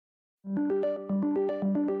Welcome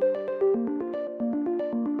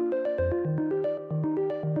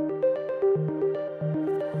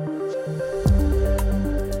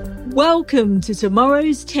to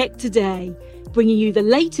Tomorrow's Tech Today, bringing you the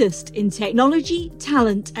latest in technology,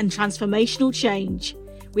 talent, and transformational change.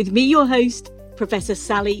 With me, your host, Professor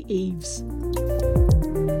Sally Eaves.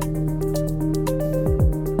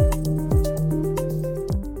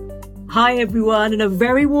 Hi, everyone, and a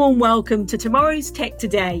very warm welcome to Tomorrow's Tech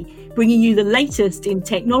Today, bringing you the latest in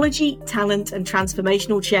technology, talent, and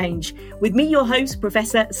transformational change. With me, your host,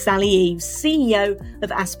 Professor Sally Eaves, CEO of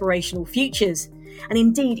Aspirational Futures. And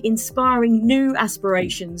indeed, inspiring new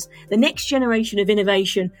aspirations, the next generation of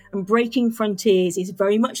innovation and breaking frontiers is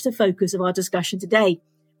very much the focus of our discussion today,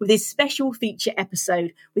 with this special feature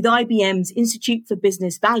episode with IBM's Institute for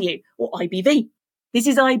Business Value, or IBV. This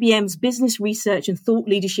is IBM's business research and thought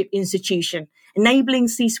leadership institution, enabling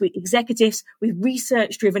C-suite executives with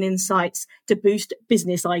research-driven insights to boost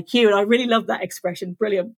business IQ. And I really love that expression.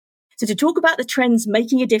 Brilliant. So to talk about the trends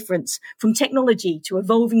making a difference from technology to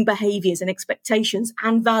evolving behaviors and expectations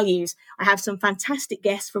and values, I have some fantastic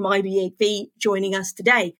guests from IBV joining us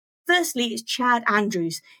today. Firstly, it's Chad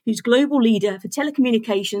Andrews, who's Global Leader for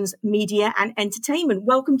Telecommunications, Media and Entertainment.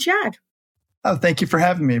 Welcome, Chad. Oh, thank you for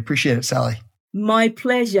having me. Appreciate it, Sally. My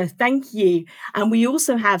pleasure. Thank you. And we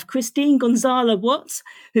also have Christine Gonzalez-Watts,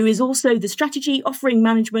 who is also the Strategy, Offering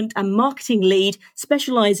Management and Marketing Lead,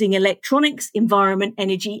 specializing in electronics, environment,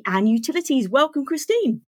 energy and utilities. Welcome,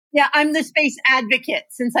 Christine. Yeah, I'm the space advocate,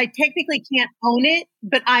 since I technically can't own it,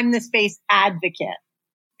 but I'm the space advocate.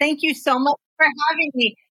 Thank you so much for having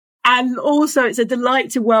me. And also, it's a delight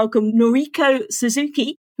to welcome Noriko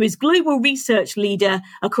Suzuki, who is Global Research Leader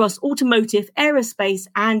across automotive, aerospace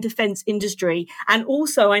and defense industry. And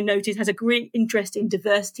also, I noticed, has a great interest in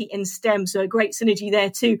diversity and STEM. So a great synergy there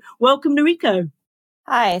too. Welcome, Noriko.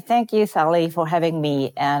 Hi, thank you, Sally, for having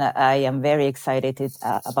me. And I am very excited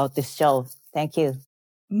about this show. Thank you.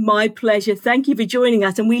 My pleasure. Thank you for joining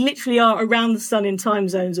us. And we literally are around the sun in time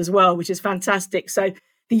zones as well, which is fantastic. So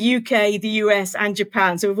the UK, the US and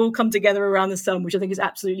Japan. So we've all come together around the sun, which I think is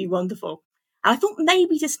absolutely wonderful. And I thought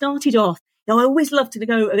maybe to start it off, I always love to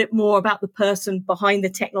know a bit more about the person behind the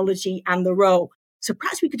technology and the role. So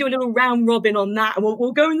perhaps we could do a little round robin on that, and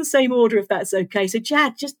we'll go in the same order if that's okay. So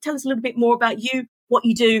Chad, just tell us a little bit more about you, what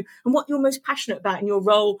you do, and what you're most passionate about in your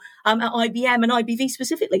role at IBM and IBV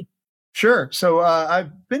specifically. Sure. So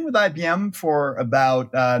I've been with IBM for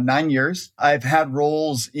about 9 years. I've had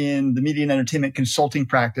roles in the media and entertainment consulting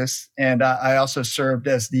practice, and I also served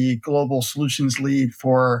as the global solutions lead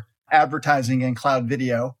for advertising and cloud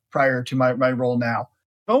video prior to my role now.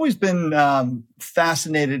 I've always been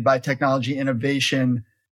fascinated by technology innovation,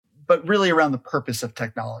 but really around the purpose of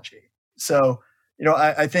technology. So,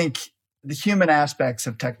 I think the human aspects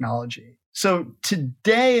of technology. So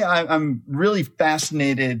today I'm really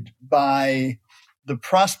fascinated by the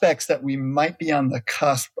prospects that we might be on the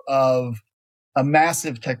cusp of a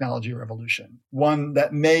massive technology revolution, one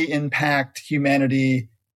that may impact humanity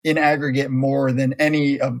in aggregate more than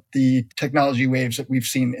any of the technology waves that we've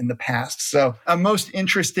seen in the past. So I'm most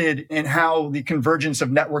interested in how the convergence of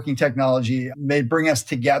networking technology may bring us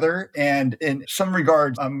together. And in some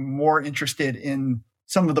regards, I'm more interested in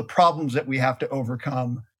some of the problems that we have to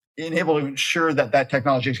overcome in able to ensure that that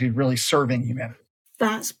technology is really serving humanity.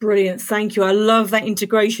 That's brilliant. Thank you. I love that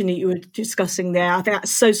integration that you were discussing there. I think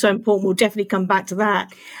that's so important. We'll definitely come back to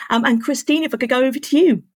that. And Christine, if I could go over to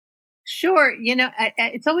you. Sure.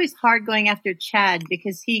 It's always hard going after Chad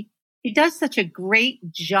because he does such a great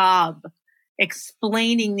job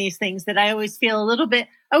explaining these things that I always feel a little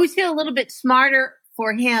bit smarter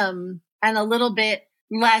for him and a little bit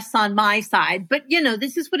less on my side. But,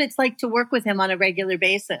 this is what it's like to work with him on a regular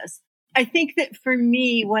basis. I think that for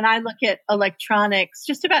me, when I look at electronics,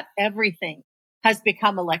 just about everything has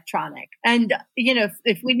become electronic. And,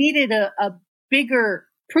 if we needed a bigger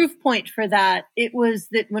proof point for that, it was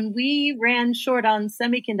that when we ran short on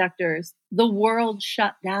semiconductors, the world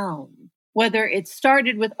shut down. Whether it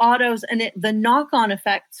started with autos and the knock-on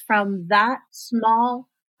effects from that small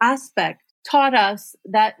aspect taught us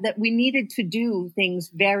that we needed to do things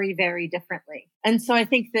very, very differently. And so I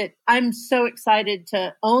think that I'm so excited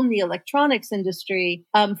to own the electronics industry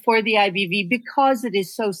for the IBV because it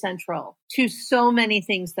is so central to so many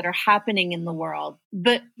things that are happening in the world.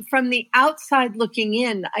 But from the outside looking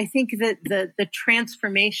in, I think that the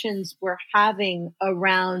transformations we're having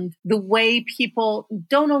around the way people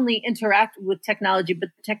don't only interact with technology, but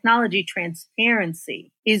the technology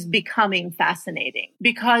transparency is becoming fascinating.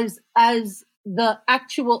 Because as the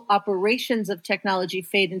actual operations of technology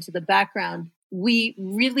fade into the background, we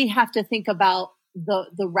really have to think about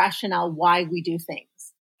the rationale why we do things.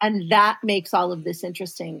 And that makes all of this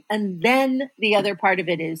interesting. And then the other part of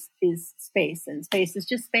it is space, and space is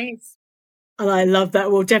just space. And I love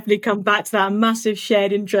that. We'll definitely come back to that massive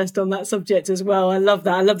shared interest on that subject as well. I love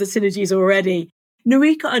that. I love the synergies already.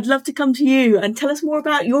 Norika, I'd love to come to you and tell us more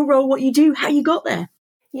about your role, what you do, how you got there.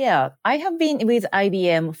 Yeah, I have been with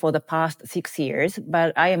IBM for the past 6 years,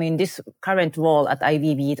 but I am in this current role at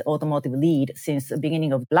IBB's automotive lead since the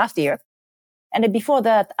beginning of last year. And before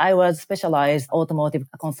that, I was specialized automotive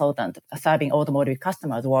consultant serving automotive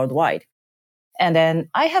customers worldwide. And then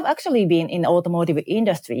I have actually been in the automotive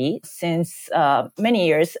industry since many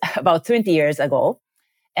years, about 20 years ago.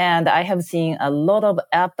 And I have seen a lot of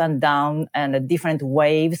up and down and different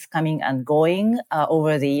waves coming and going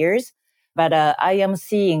over the years. But I am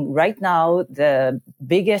seeing right now the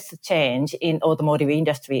biggest change in automotive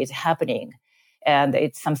industry is happening. And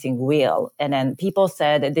it's something real. And then people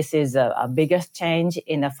said that this is a biggest change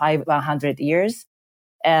in the 100 years.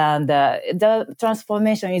 And the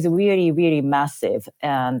transformation is really, really massive.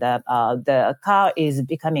 And the car is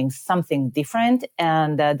becoming something different.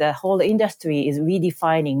 And the whole industry is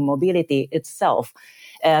redefining mobility itself.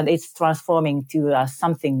 And it's transforming to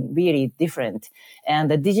something really different.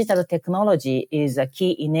 And the digital technology is a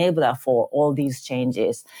key enabler for all these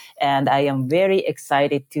changes. And I am very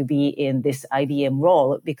excited to be in this IBM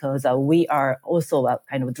role because we are also a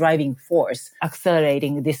kind of driving force,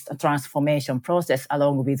 accelerating this transformation process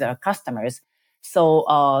along with our customers.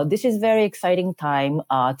 So this is very exciting time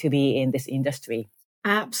to be in this industry.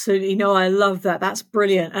 Absolutely. No, I love that. That's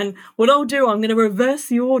brilliant. And what I'll do, I'm going to reverse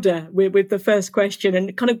the order with the first question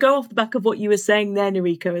and kind of go off the back of what you were saying there,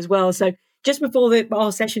 Norika, as well. So just before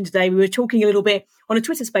our session today, we were talking a little bit on a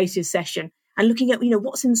Twitter Spaces session and looking at,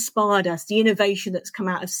 what's inspired us, the innovation that's come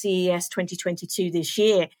out of CES 2022 this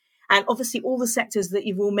year. And obviously all the sectors that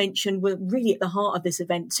you've all mentioned were really at the heart of this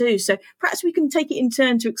event too. So perhaps we can take it in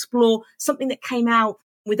turn to explore something that came out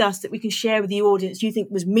with us that we can share with the audience you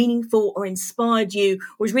think was meaningful or inspired you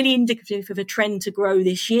or is really indicative of a trend to grow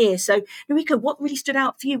this year. So, Norika, what really stood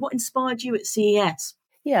out for you? What inspired you at CES?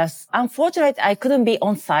 Yes. Unfortunately, I couldn't be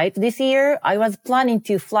on site this year. I was planning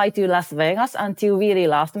to fly to Las Vegas until really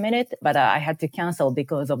last minute, but I had to cancel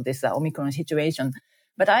because of this Omicron situation.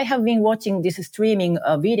 But I have been watching these streaming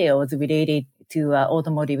videos related to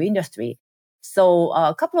automotive industry. So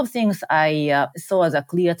a couple of things I saw as a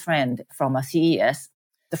clear trend from CES.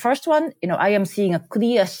 The first one, I am seeing a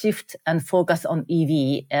clear shift and focus on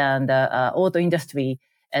EV and auto industry,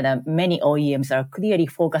 and many OEMs are clearly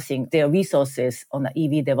focusing their resources on the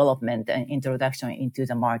EV development and introduction into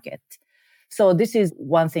the market. So this is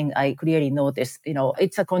one thing I clearly noticed.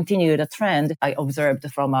 It's a continued trend I observed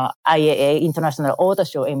from IAA International Auto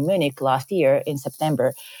Show in Munich last year in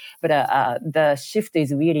September. But the shift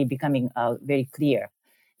is really becoming very clear.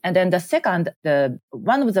 And then the second,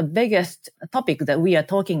 one of the biggest topic that we are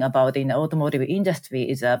talking about in the automotive industry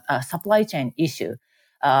is a supply chain issue.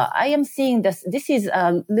 I am seeing this is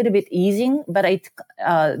a little bit easing, but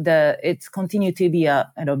it's continued to be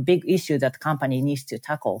a big issue that company needs to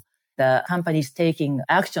tackle. The company is taking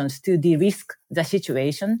actions to de-risk the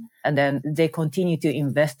situation, and then they continue to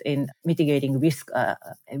invest in mitigating risk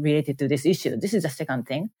related to this issue. This is the second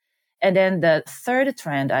thing. And then the third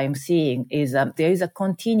trend I'm seeing is there is a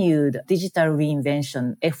continued digital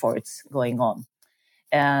reinvention efforts going on.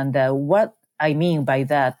 And what I mean by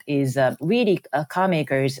that is really car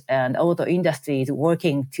makers and auto industries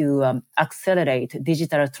working to accelerate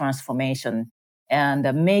digital transformation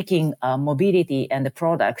and making mobility and the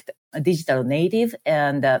product digital native,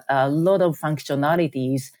 and a lot of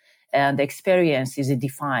functionalities and experience is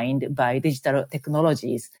defined by digital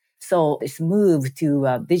technologies. So this move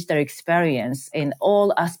to digital experience in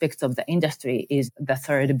all aspects of the industry is the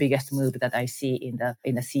third biggest move that I see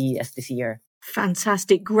in the CES this year.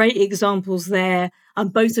 Fantastic. Great examples there.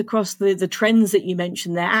 Both across the trends that you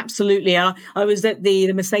mentioned there. Absolutely. I was at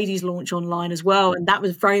the Mercedes launch online as well. And that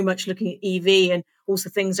was very much looking at EV and also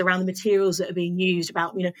things around the materials that are being used,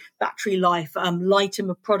 about, battery life,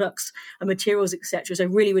 lighter products and materials, etc. So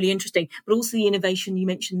really, really interesting. But also the innovation you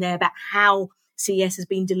mentioned there about how CES has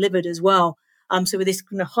been delivered as well. So with this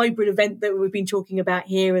kind of hybrid event that we've been talking about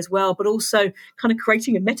here as well, but also kind of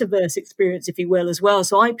creating a metaverse experience, if you will, as well.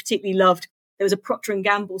 So I particularly loved, there was a Procter &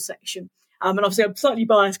 Gamble section. And obviously I'm slightly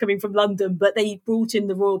biased coming from London, but they brought in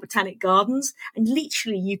the Royal Botanic Gardens, and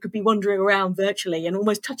literally you could be wandering around virtually and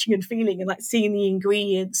almost touching and feeling and like seeing the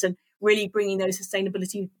ingredients and really bringing those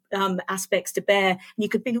sustainability aspects to bear. And you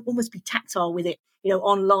could almost be tactile with it,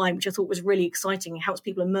 online, which I thought was really exciting. It helps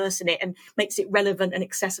people immerse in it and makes it relevant and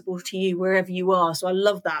accessible to you wherever you are. So I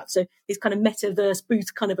love that. So this kind of metaverse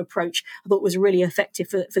booth kind of approach I thought was really effective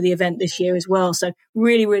for the event this year as well. So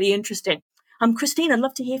really, really interesting. Christine, I'd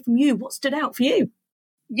love to hear from you. What stood out for you?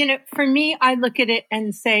 For me, I look at it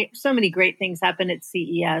and say so many great things happen at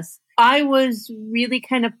CES. I was really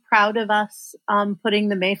kind of proud of us putting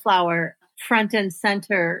the Mayflower front and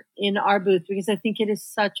center in our booth because I think it is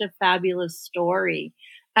such a fabulous story.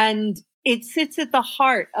 And it sits at the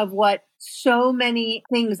heart of what so many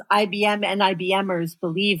things IBM and IBMers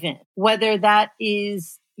believe in, whether that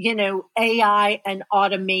is, AI and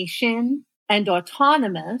automation and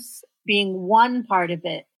autonomous being one part of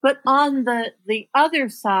it. But on the other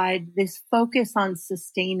side, this focus on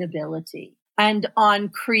sustainability and on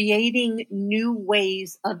creating new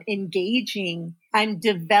ways of engaging and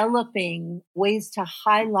developing ways to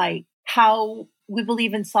highlight how we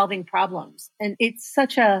believe in solving problems. And it's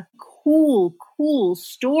such a cool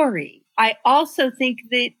story. I also think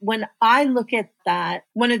that when I look at that,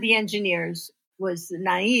 one of the engineers was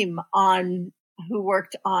Naeem who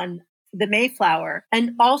worked on the Mayflower,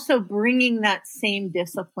 and also bringing that same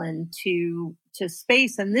discipline to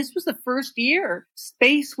space. And this was the first year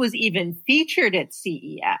space was even featured at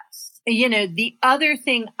CES. The other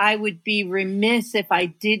thing I would be remiss if I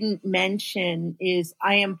didn't mention is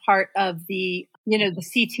I am part of the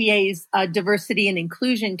CTA's Diversity and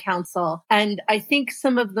Inclusion Council. And I think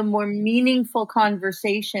some of the more meaningful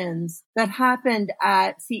conversations that happened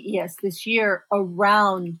at CES this year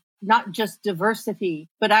around not just diversity,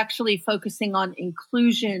 but actually focusing on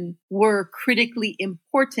inclusion were critically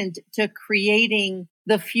important to creating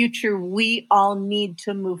the future we all need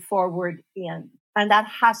to move forward in. And that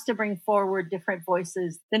has to bring forward different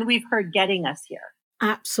voices than we've heard getting us here.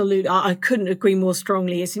 Absolutely. I couldn't agree more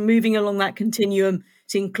strongly. It's moving along that continuum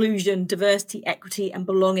to inclusion, diversity, equity, and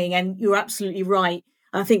belonging. And you're absolutely right.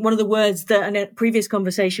 I think one of the words that in a previous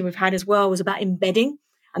conversation we've had as well was about embedding.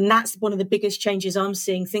 And that's one of the biggest changes I'm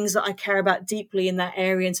seeing, things that I care about deeply in that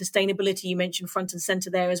area. And sustainability, you mentioned front and center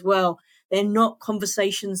there as well. They're not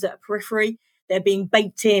conversations that are periphery. They're being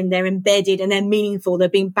baked in, they're embedded, and they're meaningful. They're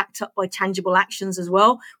being backed up by tangible actions as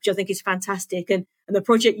well, which I think is fantastic. And the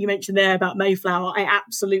project you mentioned there about Mayflower, I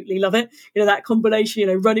absolutely love it. That combination,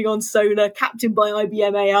 running on solar, captained by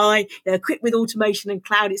IBM AI, equipped with automation and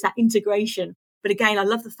cloud. It's that integration. But again, I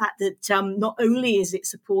love the fact that not only is it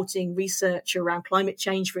supporting research around climate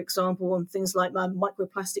change, for example, on things like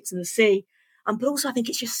microplastics in the sea, but also I think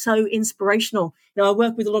it's just so inspirational. I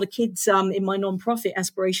work with a lot of kids in my nonprofit,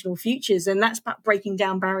 Aspirational Futures, and that's about breaking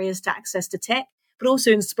down barriers to access to tech, but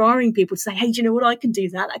also inspiring people to say, hey, do you know what? I can do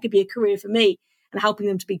that. That could be a career for me, and helping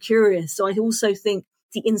them to be curious. So I also think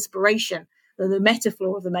the inspiration, the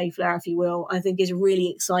metaphor of the Mayflower, if you will, I think is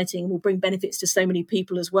really exciting and will bring benefits to so many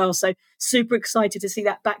people as well. So super excited to see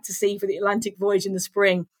that back to sea for the Atlantic voyage in the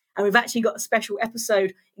spring. And we've actually got a special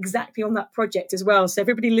episode exactly on that project as well. So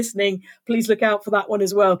everybody listening, please look out for that one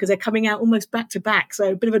as well, because they're coming out almost back to back.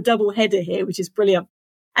 So a bit of a double header here, which is brilliant.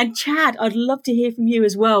 And Chad, I'd love to hear from you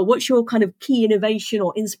as well. What's your kind of key innovation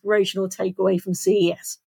or inspirational takeaway from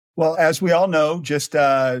CES? Well, as we all know, just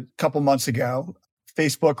a couple months ago,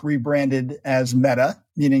 Facebook rebranded as Meta,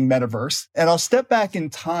 meaning metaverse. And I'll step back in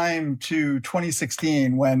time to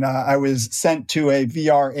 2016 when I was sent to a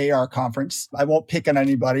VR AR conference. I won't pick on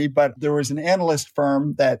anybody, but there was an analyst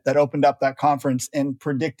firm that opened up that conference and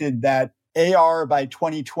predicted that AR by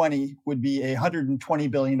 2020 would be a $120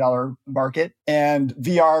 billion market and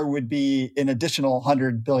VR would be an additional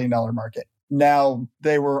 $100 billion market. Now,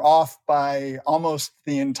 they were off by almost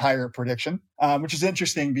the entire prediction, which is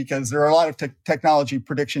interesting because there are a lot of technology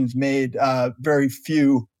predictions made. Very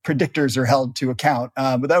few predictors are held to account.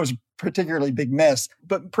 But that was a particularly big miss.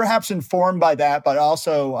 But perhaps informed by that, but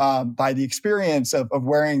also by the experience of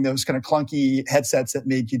wearing those kind of clunky headsets that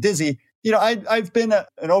made you dizzy. I've been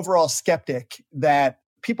an overall skeptic that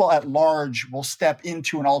people at large will step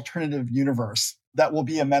into an alternative universe that will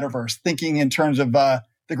be a metaverse, thinking in terms of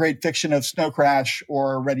the great fiction of Snow Crash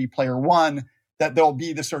or Ready Player One, that there'll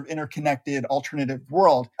be this sort of interconnected alternative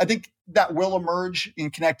world. I think that will emerge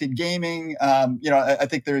in connected gaming. I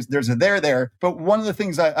think there's a there. But one of the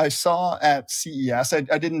things I saw at CES,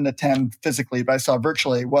 I didn't attend physically, but I saw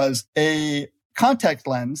virtually, was a contact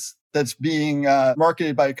lens that's being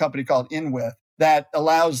marketed by a company called InWith that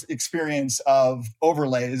allows experience of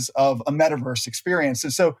overlays of a metaverse experience.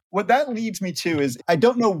 And so what that leads me to is I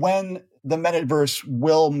don't know when the metaverse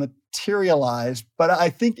will materialize, but I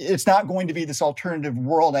think it's not going to be this alternative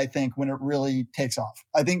world, I think, when it really takes off.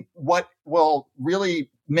 I think what will really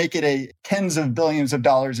make it a tens of billions of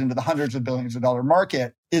dollars into the hundreds of billions of dollar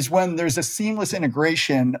market is when there's a seamless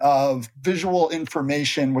integration of visual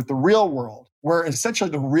information with the real world, where essentially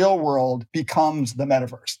the real world becomes the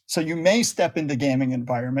metaverse. So you may step into gaming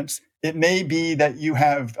environments. It may be that you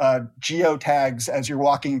have geotags as you're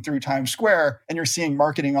walking through Times Square and you're seeing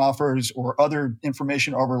marketing offers or other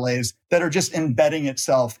information overlays that are just embedding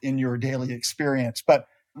itself in your daily experience. But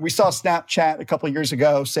we saw Snapchat a couple of years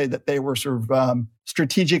ago say that they were sort of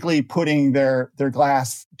strategically putting their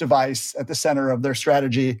glass device at the center of their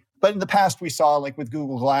strategy. But in the past, we saw, like with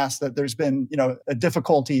Google Glass, that there's been, a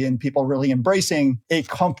difficulty in people really embracing a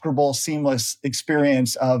comfortable, seamless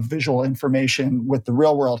experience of visual information with the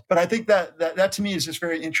real world. But I think that to me is just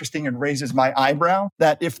very interesting and raises my eyebrow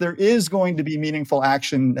that if there is going to be meaningful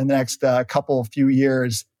action in the next few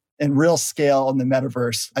years, and real scale in the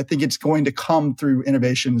metaverse, I think it's going to come through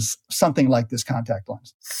innovations, something like this contact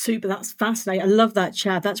lens. Super, that's fascinating. I love that,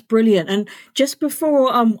 Chad. That's brilliant. And just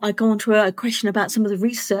before I go on to a question about some of the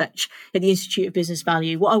research at the Institute of Business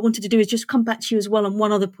Value, what I wanted to do is just come back to you as well on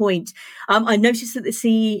one other point. I noticed that the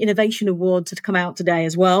CE Innovation Awards had come out today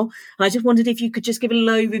as well. And I just wondered if you could just give a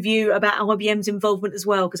little overview about IBM's involvement as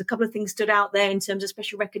well, because a couple of things stood out there in terms of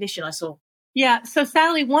special recognition I saw. Yeah. So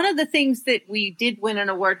Sally, one of the things that we did win an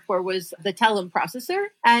award for was the Telum processor.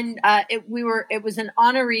 And it was an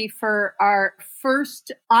honoree for our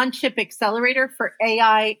first on-chip accelerator for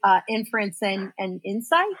AI inference and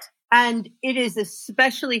insight. And it is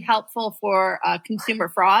especially helpful for consumer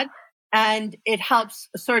fraud. And it helps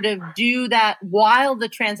sort of do that while the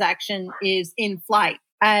transaction is in flight.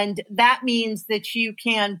 And that means that you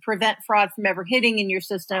can prevent fraud from ever hitting in your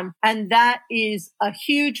system. And that is a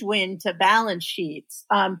huge win to balance sheets.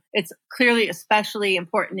 It's clearly especially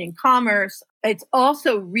important in commerce. It's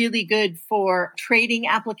also really good for trading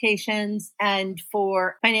applications and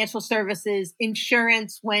for financial services,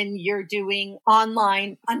 insurance when you're doing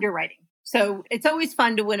online underwriting. So it's always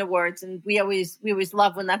fun to win awards, and we always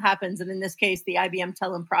love when that happens. And in this case, the IBM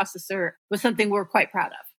Telum processor was something we're quite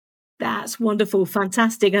proud of. That's wonderful.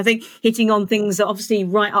 Fantastic. I think hitting on things that are obviously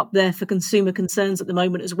right up there for consumer concerns at the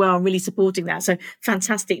moment as well, and really supporting that. So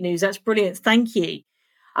fantastic news. That's brilliant. Thank you.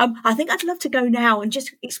 I think I'd love to go now and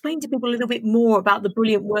just explain to people a little bit more about the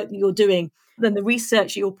brilliant work that you're doing and the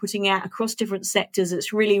research that you're putting out across different sectors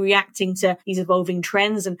that's really reacting to these evolving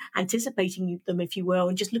trends and anticipating them, if you will,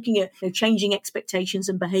 and just looking at changing expectations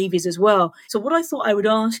and behaviors as well. So what I thought I would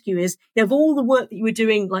ask you is, of all the work that you were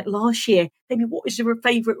doing like last year, maybe what was your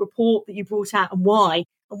favorite report that you brought out and why?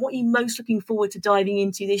 And what are you most looking forward to diving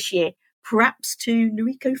into this year? Perhaps to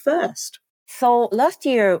Noriko first. So last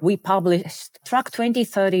year, we published Track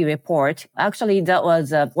 2030 report. Actually, that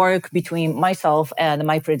was work between myself and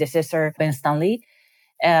my predecessor, Ben Stanley.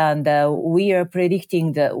 And we are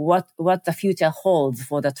predicting what the future holds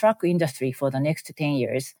for the truck industry for the next 10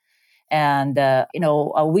 years. And,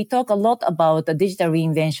 we talk a lot about the digital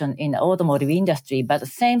reinvention in the automotive industry, but the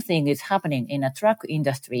same thing is happening in the truck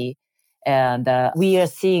industry. And we are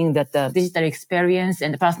seeing that the digital experience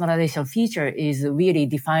and the personalization feature is really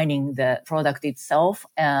defining the product itself,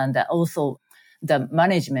 and also the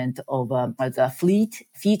management of the fleet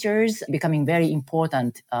features becoming very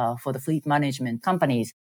important for the fleet management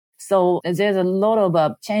companies. So there's a lot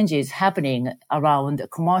of changes happening around the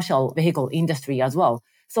commercial vehicle industry as well.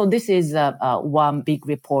 So this is one big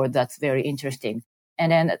report that's very interesting.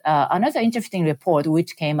 And then another interesting report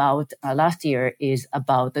which came out last year is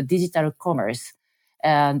about the digital commerce.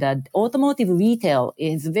 And automotive retail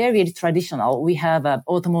is very traditional. We have an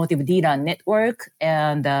automotive dealer network,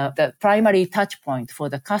 and the primary touch point for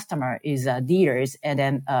the customer is dealers. And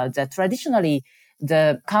then traditionally,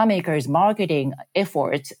 the car makers' marketing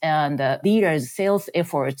efforts and dealers' sales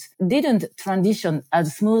efforts didn't transition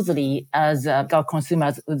as smoothly as our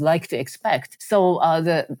consumers would like to expect. So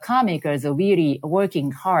the car makers are really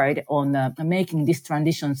working hard on making this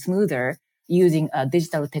transition smoother using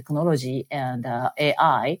digital technology and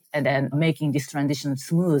AI, and then making this transition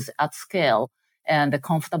smooth at scale and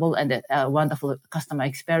comfortable and wonderful customer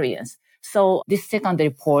experience. So this second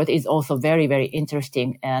report is also very, very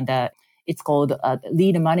interesting, and it's called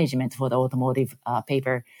Lead Management for the Automotive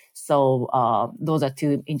paper. So those are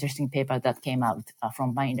two interesting papers that came out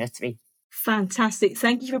from my industry. Fantastic.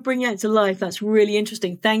 Thank you for bringing it to life. That's really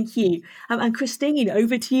interesting. Thank you. And Christine,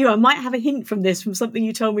 over to you. I might have a hint from this, from something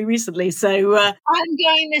you told me recently. So I'm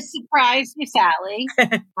going to surprise you, Sally.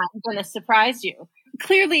 I'm going to surprise you.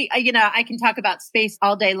 Clearly, I can talk about space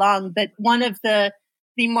all day long, but one of the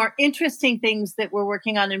more interesting things that we're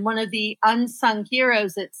working on, and one of the unsung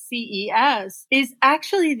heroes at CES, is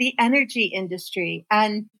actually the energy industry.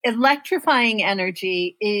 And electrifying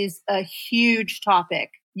energy is a huge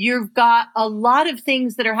topic. You've got a lot of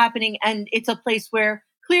things that are happening, and it's a place where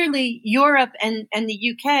clearly Europe and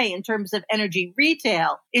the UK in terms of energy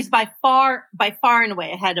retail is by far and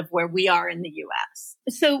away ahead of where we are in the US.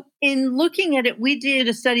 So in looking at it, we did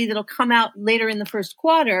a study that'll come out later in the first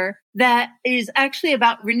quarter that is actually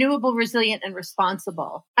about renewable, resilient, and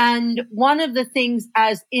responsible. And one of the things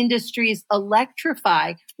as industries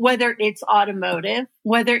electrify, whether it's automotive,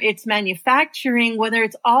 whether it's manufacturing, whether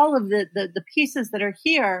it's all of the pieces that are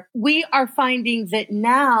here, we are finding that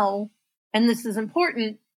now, and this is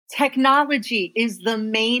important, technology is the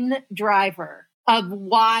main driver of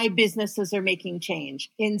why businesses are making change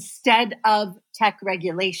instead of tech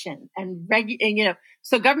regulation and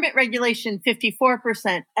so government regulation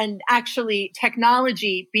 54% and actually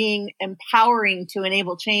technology being empowering to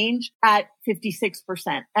enable change at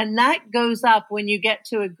 56%. And that goes up when you get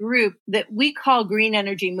to a group that we call green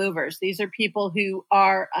energy movers. These are people who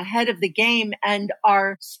are ahead of the game and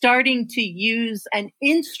are starting to use and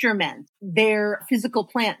instrument their physical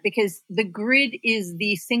plant, because the grid is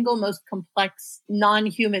the single most complex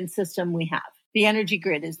non-human system we have. The energy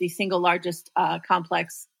grid is the single largest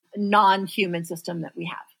complex non-human system that we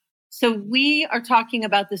have. So we are talking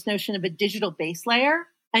about this notion of a digital base layer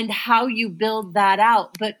and how you build that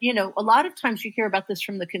out. But, a lot of times you hear about this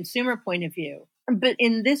from the consumer point of view. But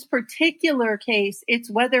in this particular case,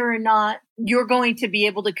 it's whether or not you're going to be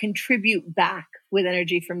able to contribute back with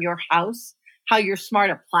energy from your house, how your smart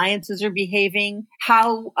appliances are behaving,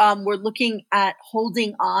 how we're looking at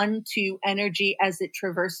holding on to energy as it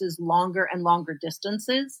traverses longer and longer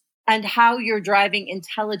distances, and how you're driving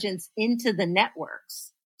intelligence into the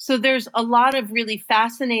networks. So there's a lot of really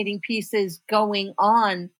fascinating pieces going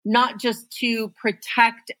on, not just to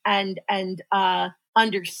protect and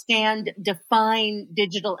understand, define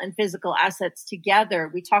digital and physical assets together.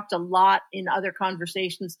 We talked a lot in other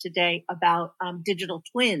conversations today about digital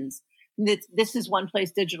twins. This is one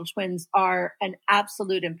place digital twins are an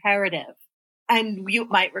absolute imperative. And you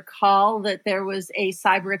might recall that there was a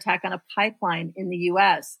cyber attack on a pipeline in the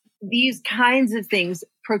US. These kinds of things,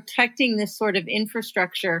 protecting this sort of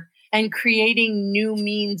infrastructure and creating new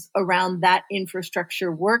means around that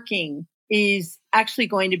infrastructure working is actually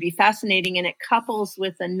going to be fascinating. And it couples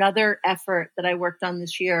with another effort that I worked on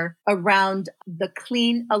this year around the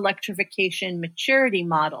clean electrification maturity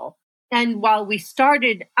model. And while we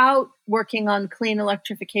started out working on clean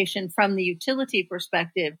electrification from the utility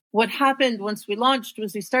perspective, what happened once we launched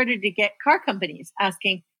was we started to get car companies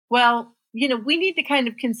asking, well, we need to kind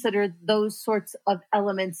of consider those sorts of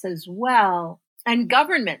elements as well. And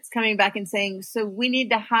governments coming back and saying, so we need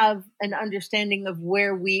to have an understanding of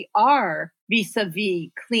where we are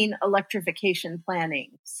vis-a-vis clean electrification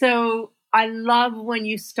planning. So I love when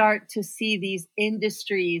you start to see these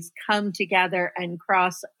industries come together and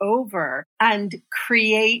cross over and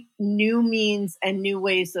create new means and new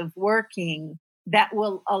ways of working that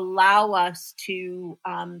will allow us to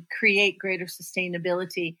create greater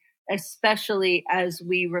sustainability, especially as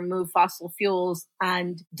we remove fossil fuels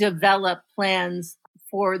and develop plans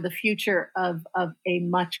for the future of a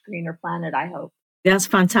much greener planet, I hope. That's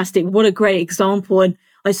fantastic. What a great example. And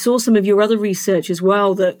I saw some of your other research as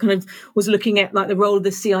well that kind of was looking at like the role of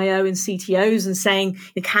the CIO and CTOs and saying,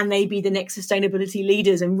 can they be the next sustainability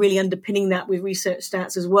leaders, and really underpinning that with research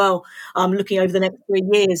stats as well, looking over the next 3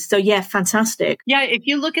 years. So yeah, fantastic. Yeah, if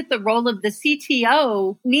you look at the role of the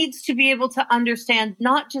CTO, needs to be able to understand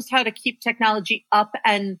not just how to keep technology up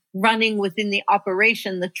and running within the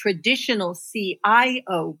operation, the traditional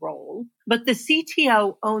CIO role, but the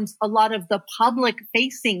CTO owns a lot of the public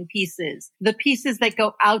facing pieces, the pieces that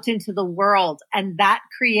go out into the world. And that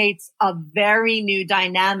creates a very new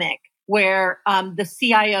dynamic where the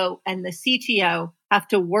CIO and the CTO have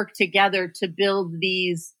to work together to build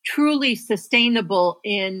these truly sustainable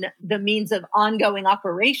in the means of ongoing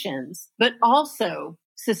operations, but also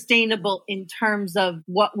sustainable in terms of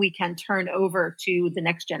what we can turn over to the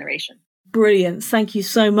next generation. Brilliant. Thank you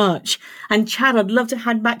so much. And Chad, I'd love to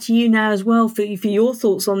hand back to you now as well for your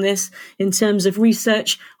thoughts on this in terms of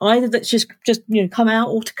research, either that's just come out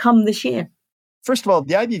or to come this year. First of all,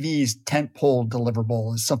 the IBV's tentpole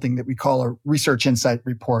deliverable is something that we call a research insight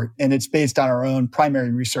report, and it's based on our own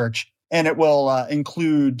primary research. And it will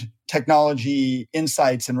include technology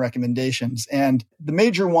insights and recommendations. And the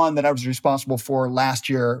major one that I was responsible for last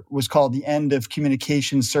year was called The End of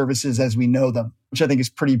Communication Services as We Know Them, which I think is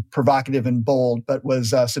pretty provocative and bold, but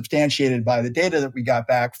was substantiated by the data that we got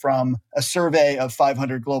back from a survey of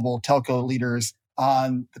 500 global telco leaders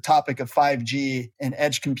on the topic of 5G and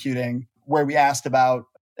edge computing, where we asked about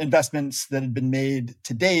investments that had been made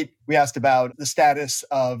to date. We asked about the status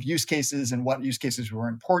of use cases and what use cases were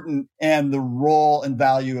important and the role and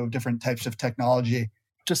value of different types of technology.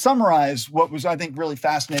 To summarize, what was, I think, really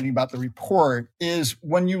fascinating about the report is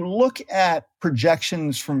when you look at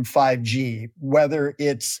projections from 5G, whether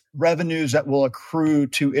it's revenues that will accrue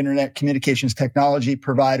to internet communications technology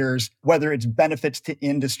providers, whether it's benefits to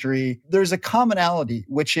industry, there's a commonality,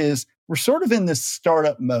 which is we're sort of in this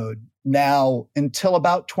startup mode now until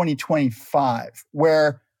about 2025,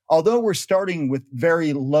 where although we're starting with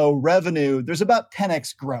very low revenue, there's about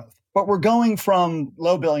 10x growth. But we're going from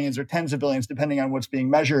low billions or tens of billions, depending on what's being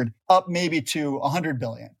measured, up maybe to 100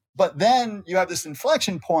 billion. But then you have this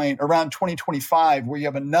inflection point around 2025 where you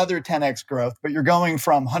have another 10x growth, but you're going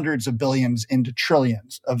from hundreds of billions into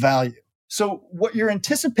trillions of value. So what you're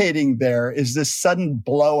anticipating there is this sudden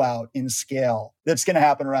blowout in scale that's going to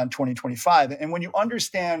happen around 2025. And when you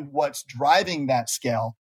understand what's driving that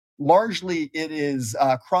scale, largely, it is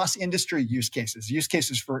cross-industry use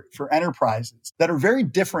cases for enterprises that are very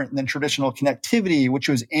different than traditional connectivity, which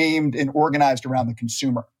was aimed and organized around the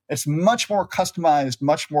consumer. It's much more customized,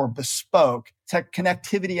 much more bespoke.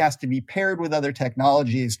 Connectivity has to be paired with other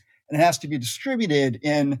technologies, and it has to be distributed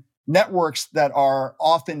in networks that are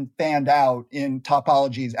often fanned out in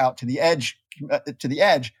topologies out to the edge.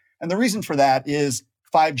 And the reason for that is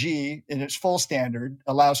 5G in its full standard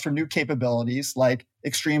allows for new capabilities like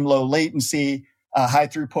extreme low latency, high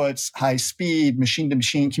throughputs, high speed,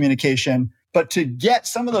 machine-to-machine communication. But to get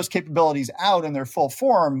some of those capabilities out in their full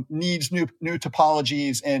form needs new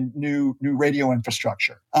topologies and new radio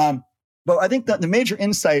infrastructure. But I think that the major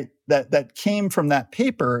insight that came from that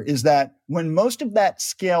paper is that when most of that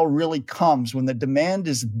scale really comes, when the demand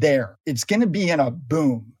is there, it's going to be in a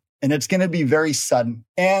boom and it's going to be very sudden.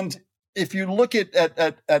 And if you look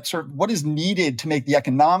at sort of what is needed to make the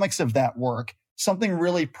economics of that work, something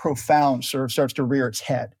really profound sort of starts to rear its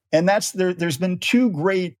head. And that's there's been two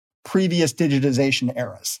great previous digitization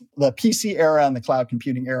eras, the PC era and the cloud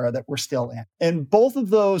computing era that we're still in. And both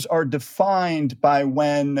of those are defined by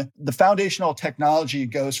when the foundational technology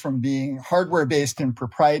goes from being hardware-based and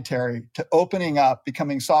proprietary to opening up,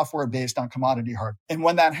 becoming software-based on commodity hardware. And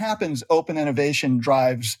when that happens, open innovation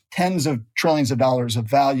drives tens of trillions of dollars of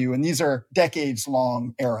value. And these are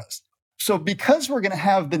decades-long eras. So because we're going to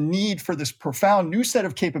have the need for this profound new set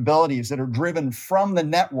of capabilities that are driven from the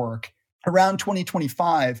network around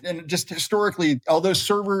 2025, and just historically, although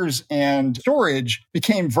servers and storage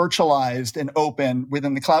became virtualized and open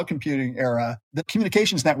within the cloud computing era, the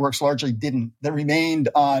communications networks largely didn't. They remained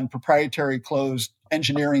on proprietary closed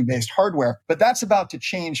engineering-based hardware. But that's about to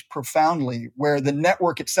change profoundly, where the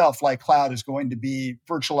network itself, like cloud, is going to be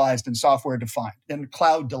virtualized and software-defined and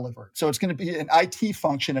cloud delivered. So it's going to be an IT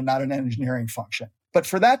function and not an engineering function. But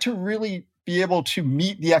for that to really be able to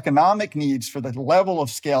meet the economic needs for the level of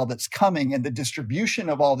scale that's coming and the distribution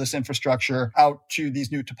of all this infrastructure out to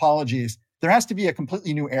these new topologies, there has to be a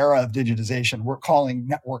completely new era of digitization we're calling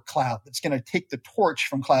network cloud that's going to take the torch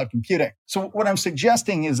from cloud computing. So what I'm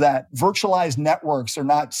suggesting is that virtualized networks are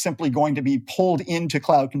not simply going to be pulled into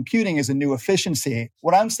cloud computing as a new efficiency.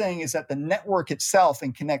 What I'm saying is that the network itself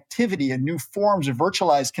and connectivity and new forms of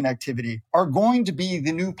virtualized connectivity are going to be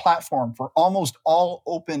the new platform for almost all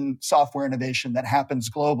open software innovation that happens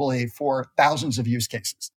globally for thousands of use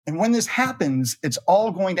cases. And when this happens, it's all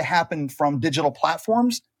going to happen from digital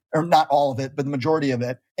platforms, or not all of it, but the majority of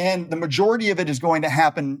it. And the majority of it is going to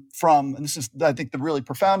happen from, and this is, I think, the really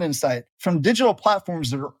profound insight, from digital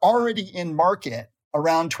platforms that are already in market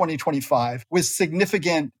around 2025 with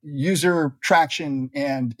significant user traction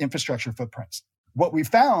and infrastructure footprints. What we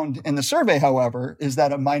found in the survey, however, is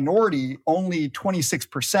that a minority, only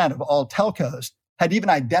 26% of all telcos, had even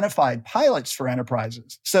identified pilots for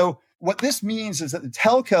enterprises. So what this means is that the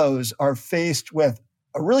telcos are faced with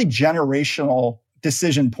a really generational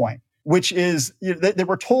decision point, which is they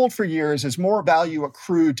were told for years as more value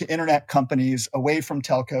accrued to internet companies away from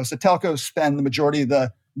telcos. The telcos spend the majority of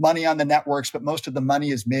the money on the networks, but most of the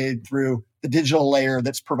money is made through the digital layer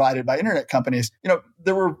that's provided by internet companies.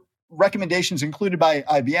 There were recommendations included by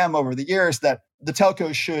IBM over the years that the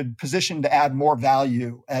telcos should position to add more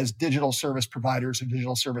value as digital service providers or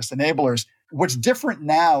digital service enablers. What's different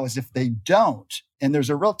now is if they don't, and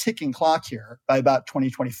there's a real ticking clock here by about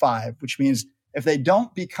 2025, which means if they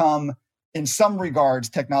don't become, in some regards,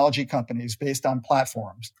 technology companies based on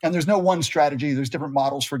platforms, and there's no one strategy, there's different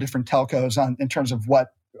models for different telcos in terms of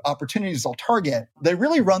what opportunities they'll target, they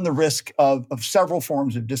really run the risk of several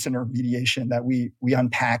forms of disintermediation that we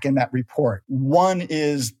unpack in that report. One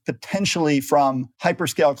is potentially from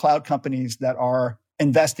hyperscale cloud companies that are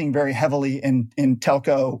investing very heavily in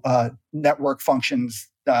telco network functions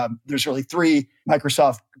there's really three: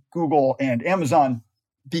 Microsoft, Google, and Amazon.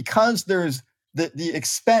 Because there's the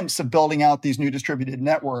expense of building out these new distributed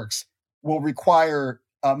networks will require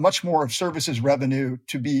much more of services revenue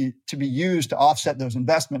to be used to offset those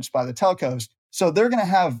investments by the telcos. So they're going to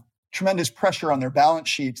have tremendous pressure on their balance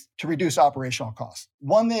sheets to reduce operational costs.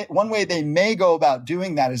 One way they may go about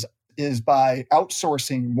doing that is by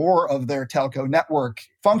outsourcing more of their telco network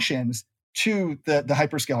functions to the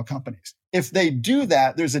hyperscale companies. If they do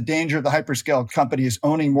that, there's a danger of the hyperscale companies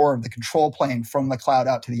owning more of the control plane from the cloud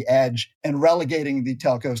out to the edge and relegating the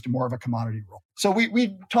telcos to more of a commodity role. So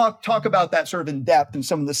we talk about that sort of in depth and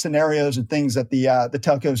some of the scenarios and things that the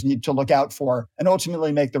telcos need to look out for, and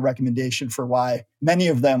ultimately make the recommendation for why many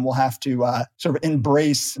of them will have to sort of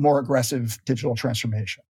embrace more aggressive digital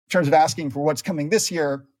transformation. In terms of asking for what's coming this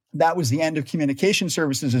year, that was the end of communication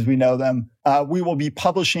services as we know them. We will be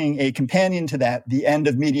publishing a companion to that, the end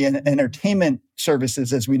of media and entertainment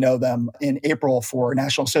services as we know them, in April for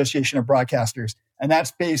National Association of Broadcasters. And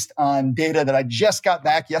that's based on data that I just got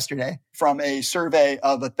back yesterday from a survey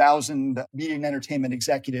of 1,000 media and entertainment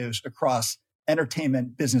executives across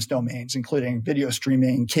entertainment business domains, including video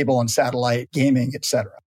streaming, cable and satellite, gaming, et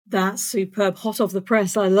cetera. That's superb. Hot off the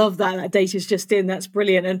press. I love that. That data's just in. That's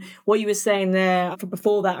brilliant. And what you were saying there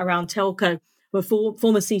before that around telco,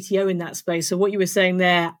 former CTO in that space. So what you were saying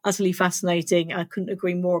there, utterly fascinating. I couldn't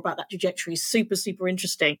agree more about that trajectory. Super, super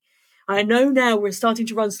interesting. I know now we're starting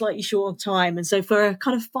to run slightly short on time. And so for a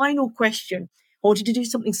kind of final question, I wanted to do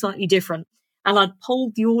something slightly different. And I'd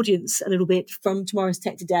polled the audience a little bit from Tomorrow's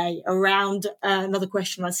Tech Today around another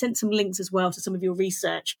question. I sent some links as well to some of your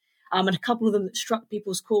research. And a couple of them that struck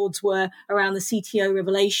people's chords were around the CTO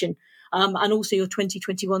revelation, and also your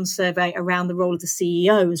 2021 survey around the role of the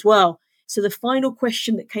CEO as well. So the final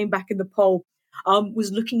question that came back in the poll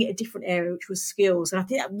was looking at a different area, which was skills. And I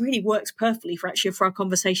think that really works perfectly for our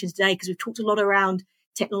conversation today, because we've talked a lot around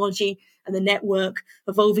technology and the network,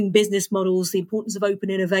 evolving business models, the importance of open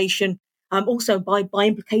innovation. Also, by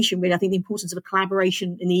implication, really, I think the importance of a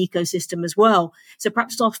collaboration in the ecosystem as well. So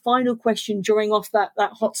perhaps our final question, drawing off that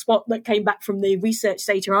hotspot that came back from the research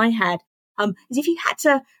data I had, is if you had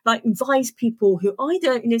to advise people who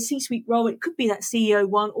either in a C-suite role, it could be that CEO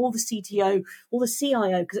one or the CTO or the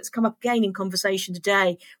CIO, because it's come up again in conversation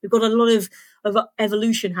today. We've got a lot of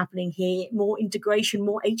evolution happening here, more integration,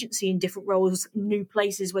 more agency in different roles, new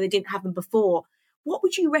places where they didn't have them before. What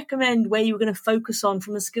would you recommend where you were going to focus on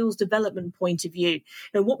from a skills development point of view?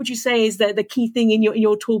 What would you say is the key thing in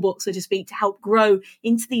your toolbox, so to speak, to help grow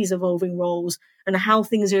into these evolving roles, and how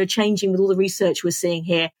things are changing with all the research we're seeing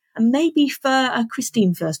here? And maybe for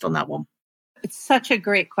Christine first on that one. It's such a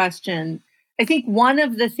great question. I think one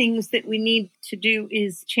of the things that we need to do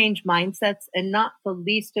is change mindsets, and not the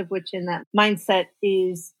least of which in that mindset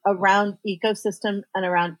is around ecosystem and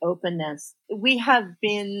around openness. We have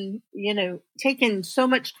been, taking so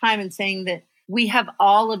much time in saying that we have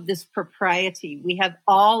all of this propriety. We have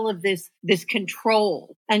all of this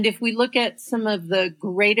control. And if we look at some of the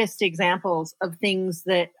greatest examples of things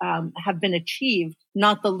that have been achieved,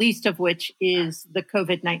 not the least of which is the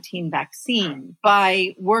COVID-19 vaccine,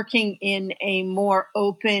 by working in a more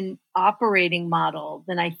open operating model,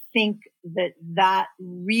 then I think that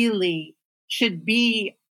really should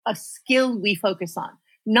be a skill we focus on.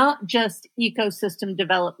 Not just ecosystem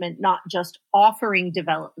development, not just offering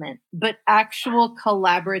development, but actual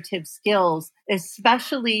collaborative skills,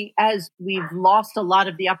 especially as we've lost a lot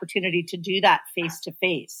of the opportunity to do that face to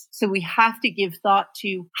face. So we have to give thought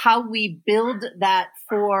to how we build that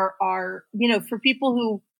for for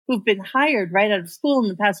people who've been hired right out of school in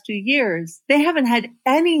the past 2 years. They haven't had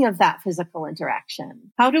any of that physical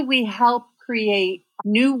interaction. How do we help create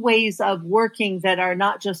new ways of working that are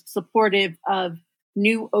not just supportive of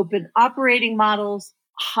new open operating models,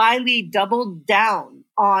 highly doubled down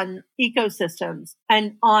on ecosystems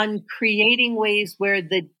and on creating ways where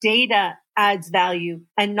the data adds value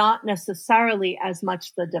and not necessarily as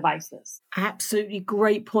much the devices? Absolutely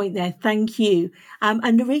great point there. Thank you. And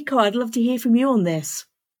Noriko, I'd love to hear from you on this.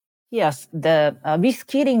 Yes, the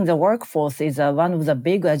reskilling the workforce is one of the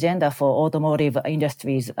big agenda for automotive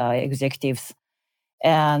industries executives.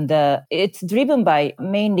 And it's driven by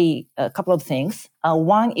mainly a couple of things.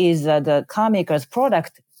 One is the car maker's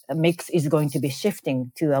product mix is going to be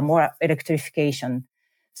shifting to a more electrification.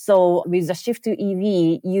 So with the shift to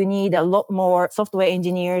EV, you need a lot more software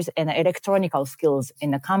engineers and electronical skills in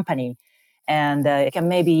the company. And it can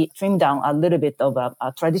maybe trim down a little bit of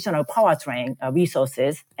a traditional powertrain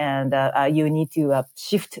resources. And you need to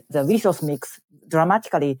shift the resource mix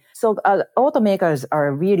dramatically. So automakers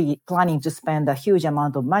are really planning to spend a huge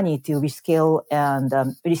amount of money to reskill and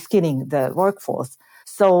reskilling the workforce.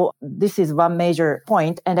 So this is one major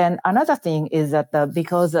point. And then another thing is that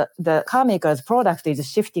because the car maker's product is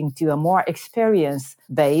shifting to a more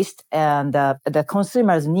experience-based and the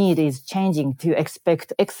consumer's need is changing to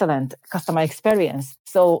expect excellent customer experience.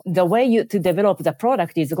 So the way to develop the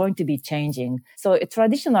product is going to be changing. So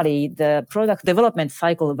traditionally, the product development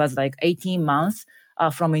cycle was like 18 months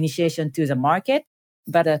from initiation to the market.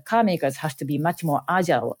 But car makers has to be much more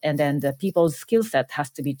agile, and then the people's skill set has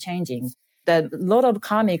to be changing. A lot of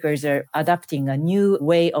car makers are adapting a new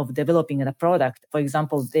way of developing the product. For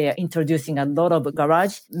example, they are introducing a lot of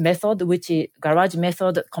garage method, which is garage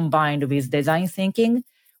method combined with design thinking,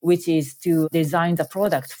 which is to design the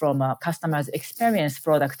product from a customer's experience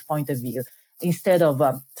product point of view, instead of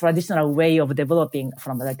a traditional way of developing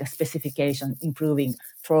from like a specification, improving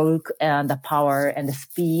torque and the power and the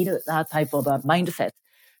speed, that type of a mindset.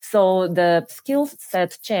 So the skill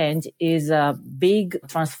set change is a big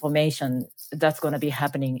transformation that's going to be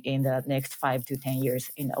happening in the next 5 to 10 years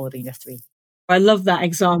in the auto industry. I love that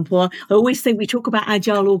example. I always think we talk about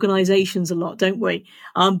agile organizations a lot, don't we?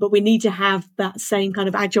 But we need to have that same kind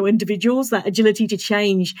of agile individuals, that agility to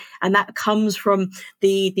change. And that comes from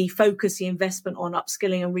the focus, the investment on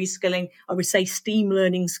upskilling and reskilling, I would say STEAM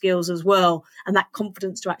learning skills as well. And that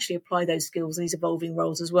confidence to actually apply those skills in these evolving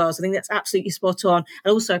roles as well. So I think that's absolutely spot on.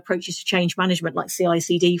 And also approaches to change management like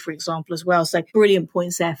CI/CD, for example, as well. So brilliant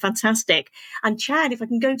points there. Fantastic. And Chad, if I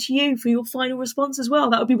can go to you for your final response as well,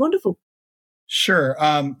 that would be wonderful. Sure.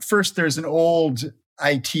 First, there's an old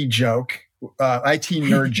IT joke, IT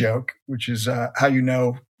nerd joke, which is how you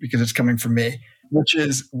know because it's coming from me, which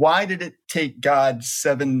is, why did it take God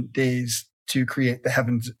 7 days to create the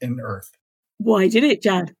heavens and earth? Why did it,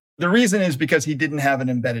 Chad? The reason is because he didn't have an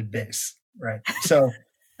embedded base, right? So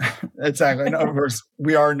exactly. In other words,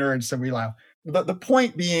 we are nerds, so we laugh. The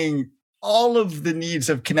point being, all of the needs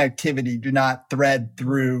of connectivity do not thread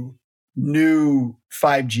through new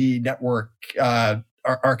 5G network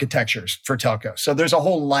architectures for telco. So there's a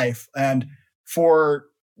whole life. And for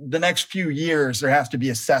the next few years, there has to be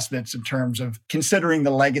assessments in terms of considering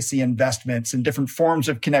the legacy investments and different forms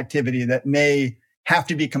of connectivity that may have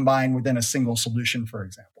to be combined within a single solution, for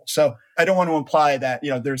example. So I don't want to imply that,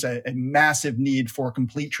 there's a massive need for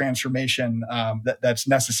complete transformation that's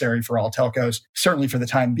necessary for all telcos, certainly for the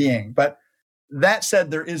time being. But that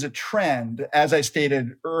said, there is a trend. As I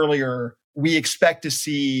stated earlier, we expect to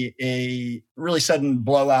see a really sudden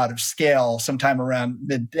blowout of scale sometime around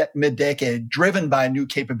mid-decade, driven by new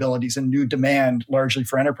capabilities and new demand, largely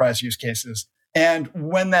for enterprise use cases. And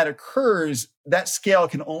when that occurs, that scale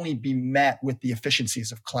can only be met with the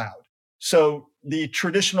efficiencies of cloud. So the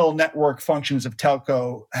traditional network functions of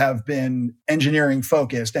telco have been engineering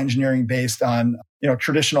focused, engineering based on,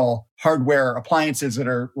 traditional hardware appliances that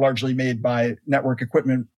are largely made by network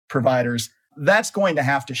equipment providers. That's going to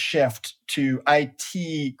have to shift to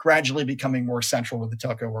IT gradually becoming more central to the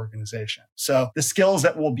telco organization. So the skills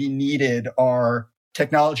that will be needed are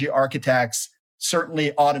technology architects.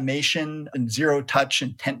 Certainly automation and zero touch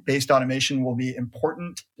intent-based automation will be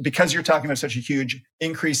important. Because you're talking about such a huge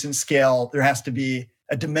increase in scale, there has to be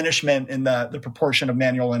a diminishment in the proportion of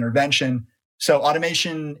manual intervention. So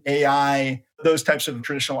automation, AI, those types of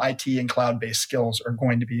traditional IT and cloud-based skills are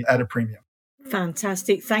going to be at a premium.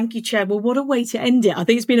 Fantastic. Thank you, Chad. Well, what a way to end it. I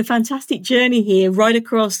think it's been a fantastic journey here, right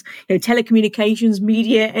across telecommunications,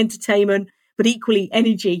 media, entertainment, but equally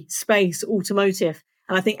energy, space, automotive.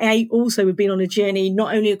 And I think also we've been on a journey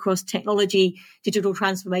not only across technology, digital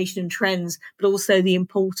transformation and trends, but also the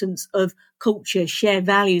importance of culture, shared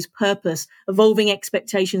values, purpose, evolving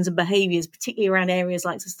expectations and behaviors, particularly around areas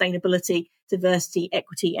like sustainability, diversity,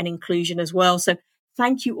 equity and inclusion as well. So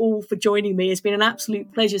thank you all for joining me. It's been an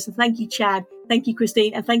absolute pleasure. So thank you, Chad. Thank you,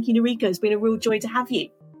 Christine. And thank you, Noriko. It's been a real joy to have you.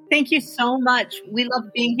 Thank you so much. We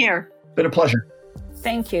love being here. Been a pleasure.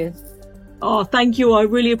 Thank you. Oh, thank you. I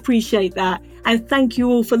really appreciate that. And thank you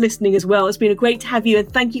all for listening as well. It's been great to have you.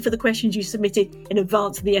 And thank you for the questions you submitted in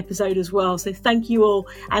advance of the episode as well. So thank you all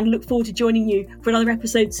and look forward to joining you for another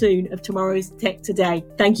episode soon of Tomorrow's Tech Today.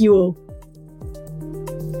 Thank you all.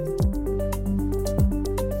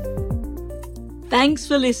 Thanks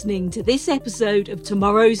for listening to this episode of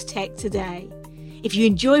Tomorrow's Tech Today. If you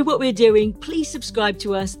enjoy what we're doing, please subscribe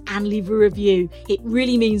to us and leave a review. It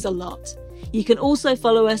really means a lot. You can also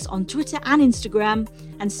follow us on Twitter and Instagram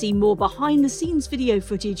and see more behind the scenes video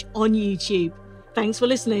footage on YouTube. Thanks for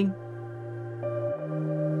listening.